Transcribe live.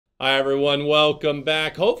Hi everyone, welcome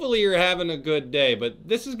back. Hopefully you're having a good day, but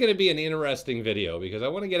this is going to be an interesting video because I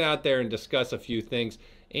want to get out there and discuss a few things.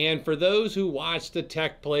 And for those who watch the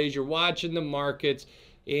tech plays, you're watching the markets,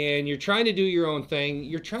 and you're trying to do your own thing,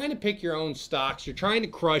 you're trying to pick your own stocks, you're trying to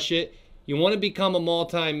crush it, you want to become a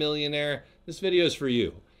multi-millionaire, this video is for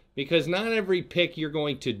you. Because not every pick you're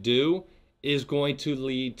going to do is going to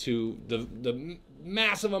lead to the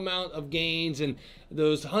massive amount of gains and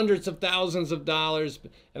those hundreds of thousands of dollars.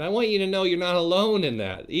 And I want you to know you're not alone in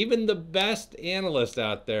that. Even the best analysts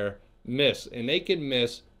out there miss, and they can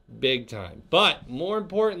miss big time. But more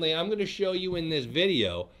importantly, I'm going to show you in this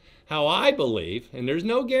video how I believe, and there's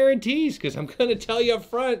no guarantees because I'm going to tell you up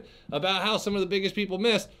front about how some of the biggest people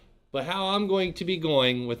miss, but how I'm going to be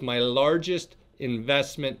going with my largest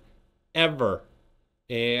investment ever.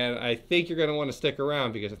 And I think you're going to want to stick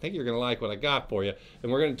around because I think you're going to like what I got for you.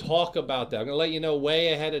 And we're going to talk about that. I'm going to let you know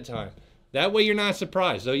way ahead of time. That way you're not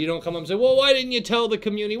surprised. So you don't come up and say, well, why didn't you tell the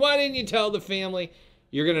community? Why didn't you tell the family?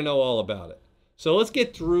 You're going to know all about it. So let's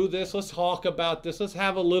get through this. Let's talk about this. Let's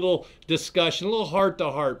have a little discussion, a little heart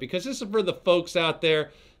to heart, because this is for the folks out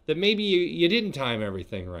there that maybe you didn't time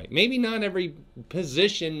everything right. Maybe not every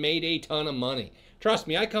position made a ton of money. Trust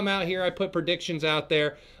me, I come out here, I put predictions out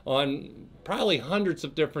there on probably hundreds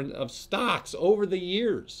of different stocks over the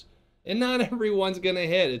years. And not everyone's going to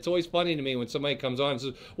hit. It's always funny to me when somebody comes on and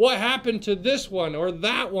says, what happened to this one or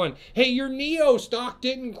that one? Hey, your NEO stock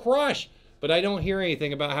didn't crush. But I don't hear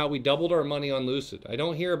anything about how we doubled our money on Lucid. I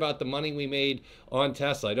don't hear about the money we made on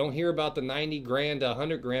Tesla. I don't hear about the 90 grand to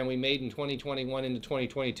 100 grand we made in 2021 into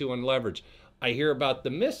 2022 on leverage. I hear about the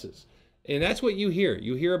misses. And that's what you hear.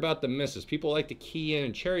 You hear about the misses. People like to key in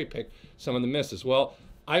and cherry pick some of the misses. Well,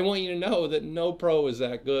 I want you to know that no pro is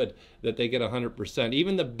that good that they get 100%.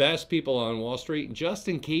 Even the best people on Wall Street, just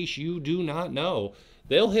in case you do not know,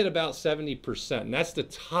 they'll hit about 70%. And that's the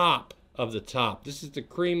top of the top. This is the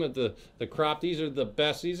cream of the crop. These are the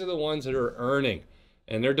best. These are the ones that are earning,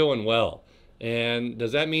 and they're doing well. And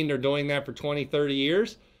does that mean they're doing that for 20, 30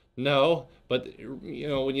 years? No, but you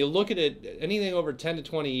know, when you look at it, anything over 10 to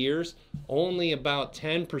 20 years, only about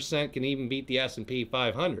 10% can even beat the S&P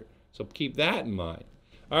 500. So keep that in mind.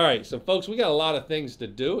 All right, so folks, we got a lot of things to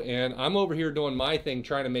do, and I'm over here doing my thing,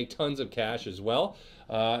 trying to make tons of cash as well.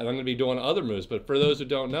 And I'm going to be doing other moves. But for those who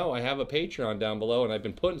don't know, I have a Patreon down below, and I've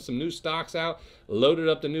been putting some new stocks out, loaded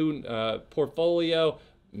up the new portfolio,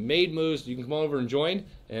 made moves. You can come over and join.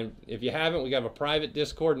 And if you haven't, we have a private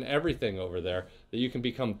Discord and everything over there that you can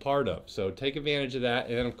become part of. So take advantage of that.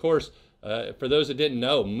 And of course, for those that didn't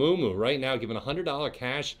know, Moomoo right now giving a $100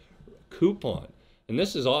 cash coupon. And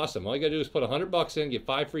this is awesome. All you got to do is put $100 in, get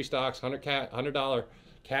 5 free stocks, $100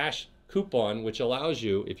 cash coupon, which allows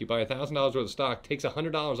you, if you buy $1,000 worth of stock, takes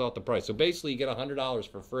 $100 off the price. So basically, you get $100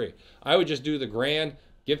 for free. I would just do the grand,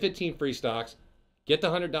 get 15 free stocks, get the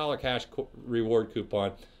 $100 cash reward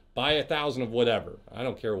coupon, buy 1,000 of whatever. I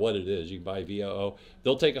don't care what it is. You can buy VOO.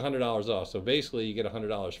 They'll take $100 off. So basically, you get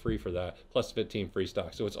 $100 free for that, plus 15 free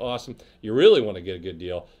stocks. So it's awesome. You really want to get a good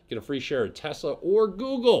deal. Get a free share of Tesla or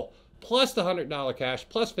Google, plus the $100 cash,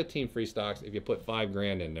 plus 15 free stocks if you put 5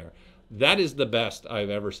 grand in there. That is the best I've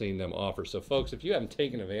ever seen them offer. So folks, if you haven't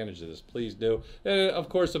taken advantage of this, please do. And of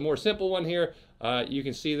course, a more simple one here, you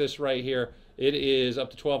can see this right here. It is up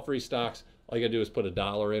to 12 free stocks. All you gotta do is put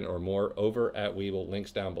 $1 in or more over at Webull.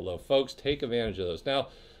 Links down below. Folks, take advantage of those. Now,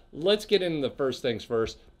 let's get into the first things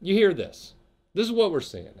first. You hear this. This is what we're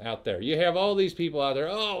seeing out there. You have all these people out there,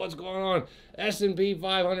 oh, what's going on? S&P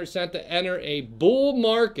 500 set to enter a bull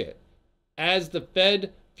market as the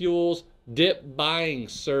Fed fuels dip buying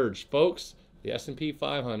surge. Folks, the S&P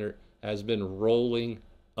 500 has been rolling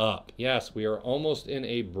up. Yes, we are almost in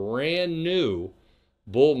a brand new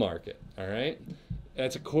bull market, all right?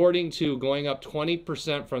 That's according to going up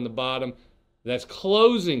 20% from the bottom. That's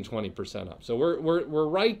closing 20% up. So we're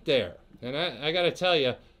right there. And I got to tell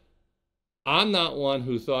you, I'm not one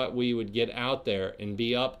who thought we would get out there and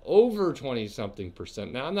be up over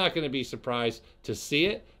 20-something%. Now, I'm not going to be surprised to see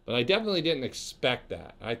it, but I definitely didn't expect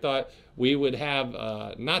that. I thought we would have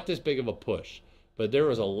not this big of a push, but there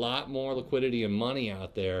was a lot more liquidity and money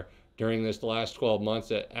out there during this last 12 months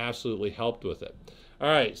that absolutely helped with it. All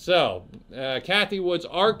right, so Cathy Wood's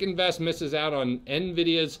ARK Invest misses out on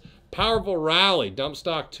NVIDIA's powerful rally. Dump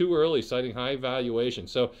stock too early, citing high valuation.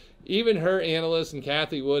 So even her analysts and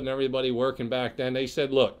Cathy Wood and everybody working back then, they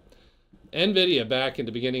said, look, NVIDIA back in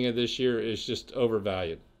the beginning of this year is just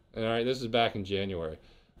overvalued. All right, this is back in January.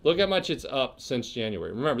 Look how much it's up since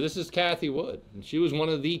January. Remember, this is Cathy Wood. And she was one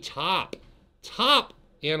of the top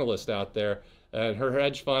analysts out there. And her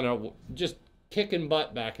hedge fund just kicking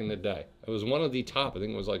butt back in the day. It was one of the top. I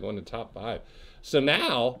think it was like one of the top 5. So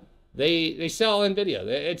now they sell NVIDIA.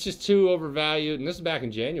 It's just too overvalued. And this is back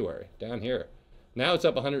in January down here. Now it's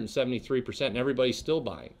up 173% and everybody's still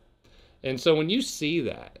buying. And so when you see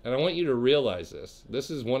that, and I want you to realize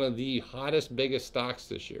this is one of the hottest, biggest stocks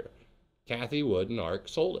this year. Cathy Wood and ARK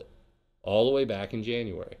sold it all the way back in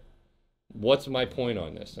January. What's my point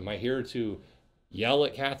on this? Am I here to yell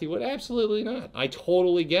at Cathy Wood? Absolutely not. I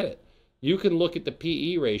totally get it. You can look at the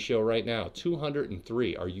PE ratio right now,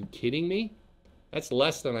 203. Are you kidding me? That's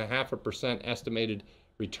less than 0.5% estimated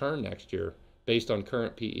return next year based on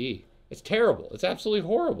current PE. It's terrible. It's absolutely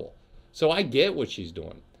horrible. So I get what she's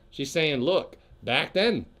doing. She's saying, look, back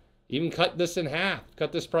then, even cut this in half,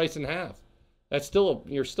 cut this price in half. That's still,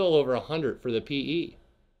 you're still over 100 for the PE.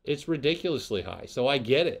 It's ridiculously high. So I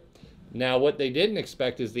get it. Now, what they didn't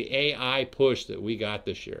expect is the AI push that we got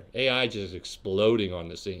this year. AI just exploding on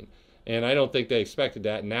the scene. And I don't think they expected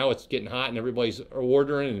that. Now it's getting hot and everybody's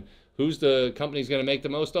ordering. And who's the company's going to make the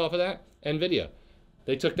most off of that? NVIDIA.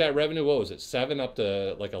 They took that revenue, what was it, 7 up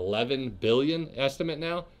to like 11 billion estimate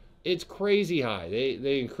now? It's crazy high.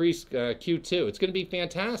 They increased Q2. It's going to be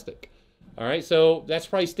fantastic. All right, so that's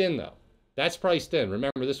priced in, though. That's priced in.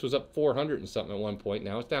 Remember, this was up 400 and something at one point.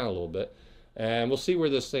 Now it's down a little bit. And we'll see where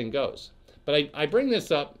this thing goes. But I bring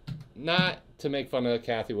this up not to make fun of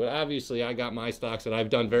Cathy Wood. Obviously, I got my stocks that I've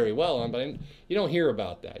done very well on, but you don't hear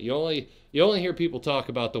about that. You only hear people talk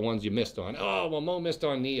about the ones you missed on. Oh, well, Mo missed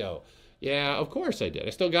on NEO. Yeah, of course I did.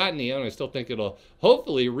 I still got NEO, and I still think it'll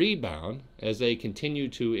hopefully rebound as they continue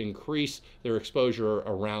to increase their exposure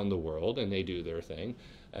around the world, and they do their thing.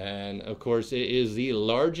 And, of course, it is the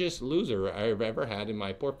largest loser I've ever had in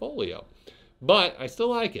my portfolio. But I still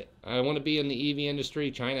like it. I want to be in the EV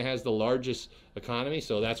industry. China has the largest economy,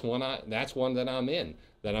 so that's one that I'm in,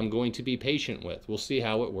 that I'm going to be patient with. We'll see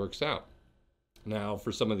how it works out. Now,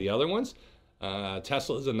 for some of the other ones,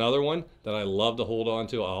 Tesla is another one that I love to hold on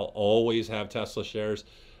to. I'll always have Tesla shares.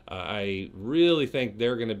 I really think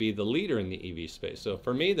they're going to be the leader in the EV space. So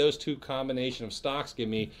for me, those two combination of stocks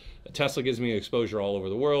Tesla gives me exposure all over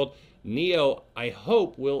the world. NEO, I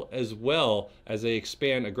hope, will as well, as they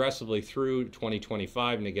expand aggressively through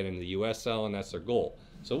 2025 and they get into the US sell, and that's their goal.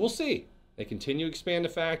 So we'll see. They continue to expand the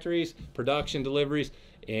factories, production, deliveries,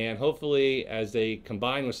 and hopefully as they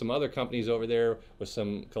combine with some other companies over there with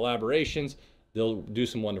some collaborations, they'll do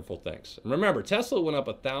some wonderful things. And remember, Tesla went up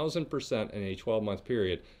 1,000% in a 12-month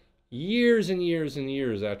period, years and years and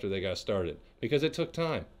years after they got started, because it took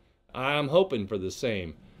time. I'm hoping for the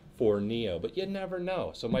same for NEO, but you never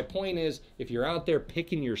know. So my point is, if you're out there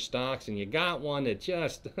picking your stocks and you got one that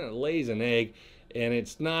just lays an egg and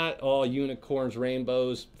it's not all unicorns,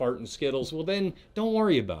 rainbows, farting Skittles, well then don't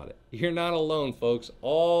worry about it. You're not alone, folks.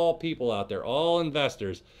 All people out there, all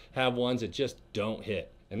investors have ones that just don't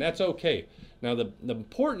hit, and that's okay. Now the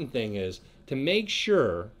important thing is to make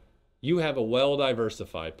sure you have a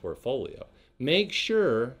well-diversified portfolio. Make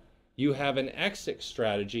sure you have an exit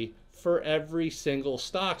strategy for every single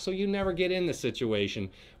stock, so you never get in the situation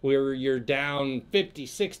where you're down 50,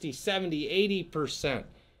 60, 70, 80%.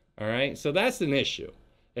 All right, so that's an issue.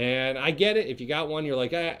 And I get it. If you got one, you're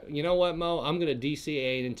like, you know what, Mo, I'm going to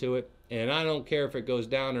DCA into it, and I don't care if it goes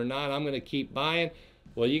down or not. I'm going to keep buying.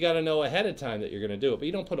 Well, you got to know ahead of time that you're going to do it, but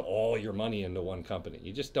you don't put all your money into one company.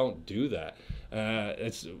 You just don't do that.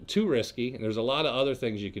 It's too risky, and there's a lot of other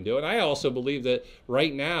things you can do. And I also believe that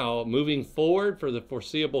right now, moving forward for the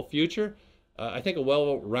foreseeable future, I think a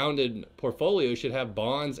well-rounded portfolio should have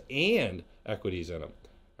bonds and equities in them.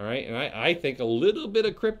 All right, and I think a little bit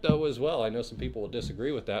of crypto as well. I know some people will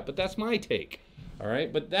disagree with that, but that's my take. All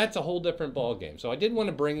right, but that's a whole different ball game. So I did want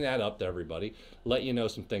to bring that up to everybody, let you know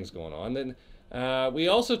some things going on. Then we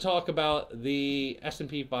also talk about the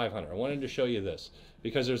S&P 500. I wanted to show you this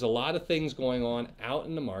because there's a lot of things going on out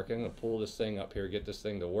in the market. I'm going to pull this thing up here, get this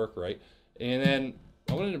thing to work right. And then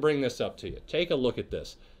I wanted to bring this up to you. Take a look at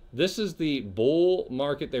this. This is the bull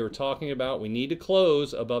market they were talking about. We need to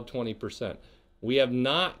close above 20%. We have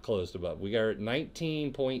not closed above. We are at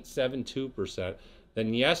 19.72%.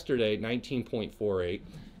 Then yesterday, 19.48.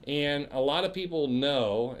 And a lot of people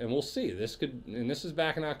know, and we'll see, this is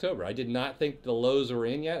back in October. I did not think the lows were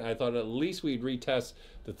in yet. I thought at least we'd retest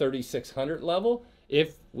the 3,600 level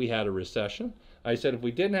if we had a recession. I said if we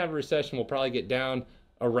didn't have a recession, we'll probably get down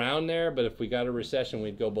around there, but if we got a recession,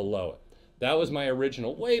 we'd go below it. That was my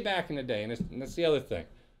original way back in the day, and that's the other thing.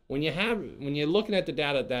 When you're looking at the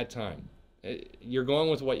data at that time, you're going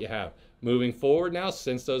with what you have. Moving forward now,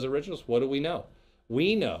 since those originals, what do we know?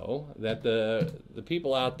 We know that the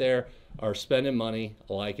people out there are spending money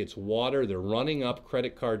like it's water. They're running up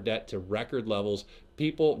credit card debt to record levels.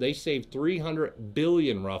 People, they saved $300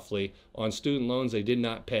 billion roughly on student loans they did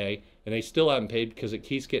not pay. and they still haven't paid because it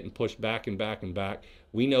keeps getting pushed back and back and back.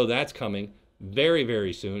 We know that's coming very,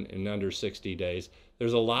 very soon, in under 60 days.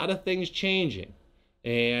 There's a lot of things changing,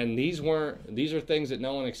 and these are things that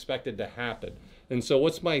no one expected to happen. And so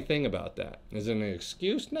what's my thing about that? Is it an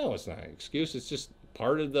excuse? No, it's not an excuse. It's just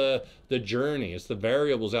part of the journey. It's the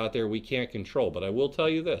variables out there we can't control. But I will tell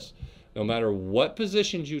you this, no matter what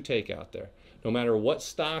positions you take out there, no matter what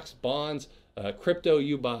stocks, bonds, crypto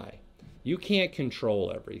you buy, you can't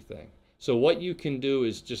control everything. So what you can do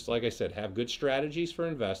is, just like I said, have good strategies for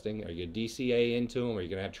investing. Are you DCA into them? Are you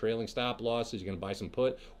going to have trailing stop losses? You're going to buy some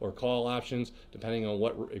put or call options, depending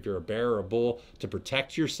on if you're a bear or a bull, to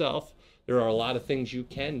protect yourself. There are a lot of things you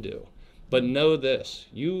can do. But know this,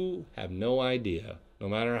 you have no idea, no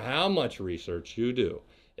matter how much research you do,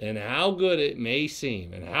 and how good it may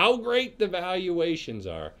seem, and how great the valuations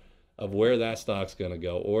are, of where that stock's going to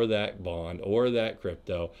go, or that bond, or that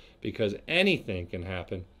crypto, because anything can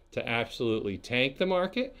happen to absolutely tank the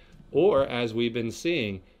market, or, as we've been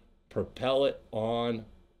seeing, propel it on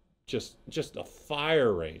just a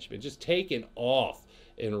fire range, but just taking off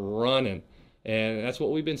and running. And that's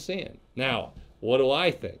what we've been seeing. Now, what do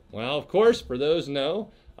I think? Well, of course, for those who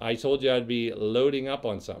know, I told you I'd be loading up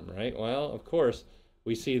on something, right? Well, of course,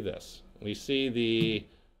 we see this. We see the,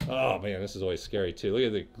 oh man, this is always scary too. Look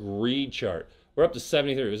at the greed chart. We're up to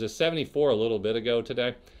 73. It was a 74 a little bit ago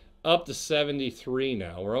today. Up to 73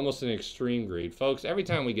 now. We're almost in extreme greed. Folks, every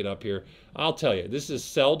time we get up here, I'll tell you, this is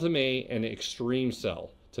sell to me and extreme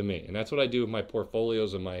sell to me. And that's what I do with my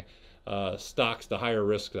portfolios and my stocks, the higher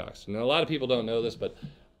risk stocks. Now, a lot of people don't know this, but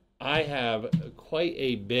I have quite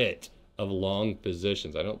a bit of long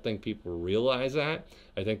positions. I don't think people realize that.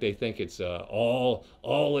 I think they think it's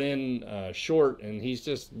all in short, and he's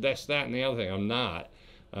just this, that, and the other thing. I'm not.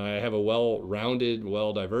 I have a well-rounded,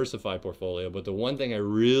 well-diversified portfolio, but the one thing I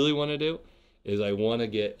really want to do is I want to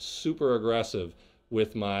get super aggressive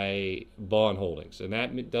with my bond holdings. And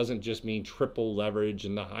that doesn't just mean triple leverage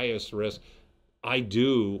and the highest risk. I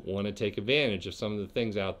do want to take advantage of some of the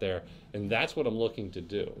things out there, and that's what I'm looking to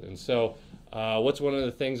do. And so what's one of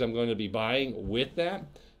the things I'm going to be buying with that?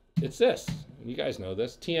 It's this. You guys know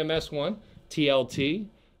this. TMS1, TLT.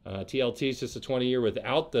 TLT is just a 20-year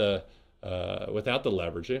without the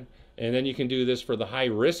leveraging. And then you can do this for the high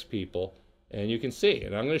risk people, and you can see.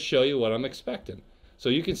 And I'm going to show you what I'm expecting. So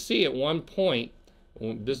you can see at one point,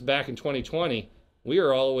 this back in 2020, we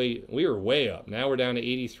were way up. Now we're down to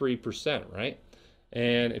 83%, right?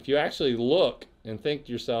 And if you actually look and think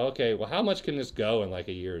to yourself, okay, well, how much can this go in like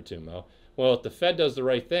a year or two, Mo? Well, if the Fed does the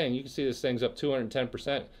right thing, you can see this thing's up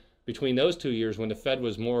 210% between those 2 years when the Fed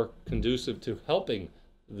was more conducive to helping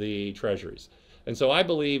the treasuries. And so I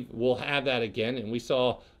believe we'll have that again, and we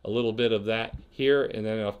saw a little bit of that here, and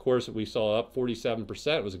then of course we saw up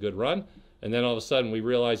 47%. It was a good run, and then all of a sudden we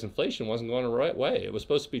realized inflation wasn't going the right way. It was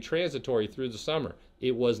supposed to be transitory through the summer.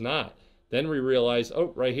 It was not. Then we realized,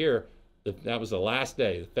 oh, right here, that was the last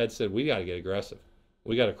day. The Fed said, we got to get aggressive.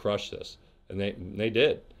 We got to crush this, and they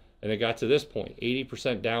did. And it got to this point,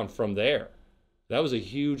 80% down from there. That was a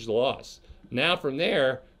huge loss. Now from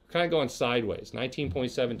there, we're kind of going sideways,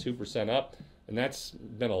 19.72% up. And that's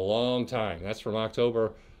been a long time. That's from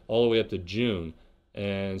October all the way up to June.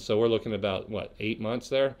 And so we're looking about, what, 8 months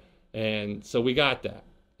there? And so we got that.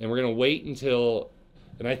 And we're going to wait until,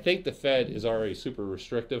 and I think the Fed is already super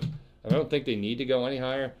restrictive. I don't think they need to go any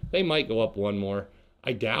higher. They might go up one more.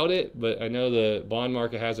 I doubt it, but I know the bond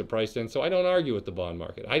market has it priced in, so I don't argue with the bond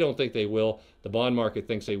market. I don't think they will. The bond market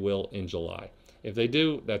thinks they will in July. If they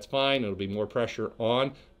do, that's fine. It'll be more pressure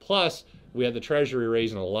on. Plus, we had the Treasury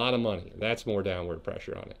raising a lot of money. That's more downward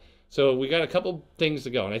pressure on it. So we got a couple things to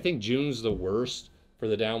go. And I think June's the worst for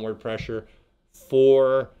the downward pressure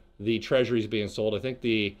for the Treasuries being sold. I think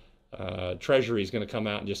the Treasury is going to come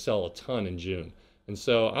out and just sell a ton in June. And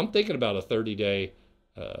so I'm thinking about a 30-day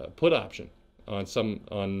put option on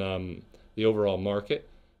the overall market,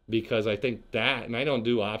 because I think that, and I don't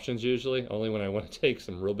do options usually, only when I want to take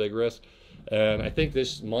some real big risk. And I think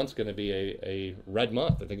this month's going to be a red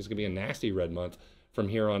month. I think it's going to be a nasty red month from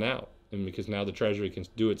here on out. And because now the Treasury can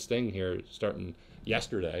do its thing here starting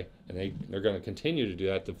yesterday, and they're going to continue to do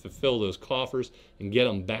that to fulfill those coffers and get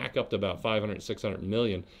them back up to about 500, 600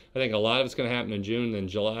 million. I think a lot of it's going to happen in June. Then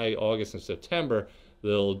July, August, and September,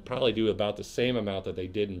 they'll probably do about the same amount that they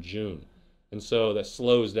did in June. And so that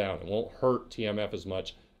slows down. It won't hurt TMF as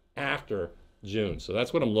much after June. So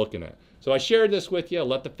that's what I'm looking at. So I shared this with you.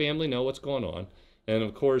 Let the family know what's going on. And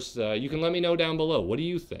of course, you can let me know down below. What do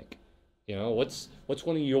you think? You know, what's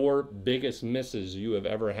one of your biggest misses you have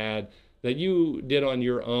ever had that you did on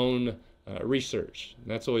your own research?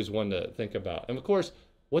 And that's always one to think about. And of course,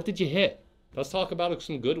 what did you hit? Let's talk about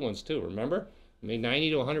some good ones too. Remember, I made 90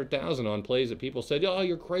 to 100,000 on plays that people said, "Oh,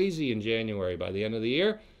 you're crazy" in January. By the end of the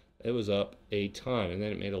year, it was up a ton, and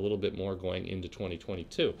then it made a little bit more going into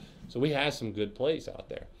 2022. So we have some good plays out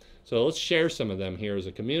there. So let's share some of them here as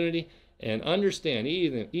a community and understand.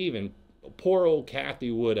 Even poor old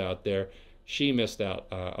Cathy Wood out there, she missed out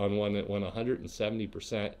on one that went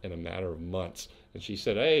 170% in a matter of months, and she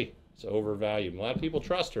said, "Hey, it's overvalued." And a lot of people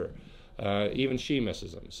trust her. Even she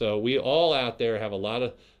misses them. So we all out there have a lot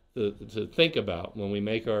of to think about when we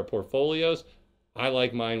make our portfolios. I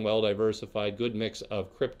like mine well diversified, good mix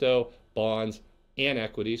of crypto, bonds, and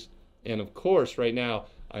equities. And of course, right now,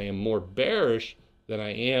 I am more bearish than I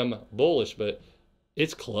am bullish, but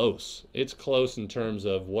it's close. It's close in terms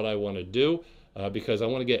of what I want to do because I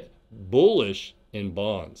want to get bullish in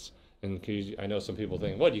bonds. And I know some people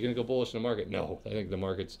think, what, you're going to go bullish in the market? No, I think the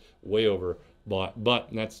market's way overbought, but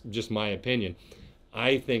that's just my opinion.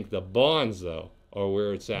 I think the bonds, though, are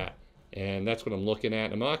where it's at. And that's what I'm looking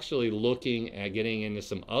at. I'm actually looking at getting into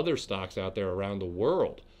some other stocks out there around the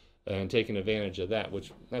world and taking advantage of that,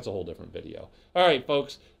 which that's a whole different video. All right,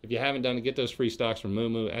 folks, if you haven't done it, get those free stocks from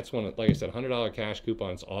Moo. That's one, like I said, $100 cash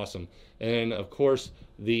coupons, awesome. And of course,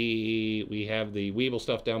 we have the Weeble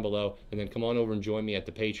stuff down below. And then come on over and join me at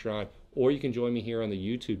the Patreon, or you can join me here on the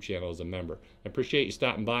YouTube channel as a member. I appreciate you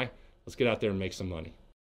stopping by. Let's get out there and make some money.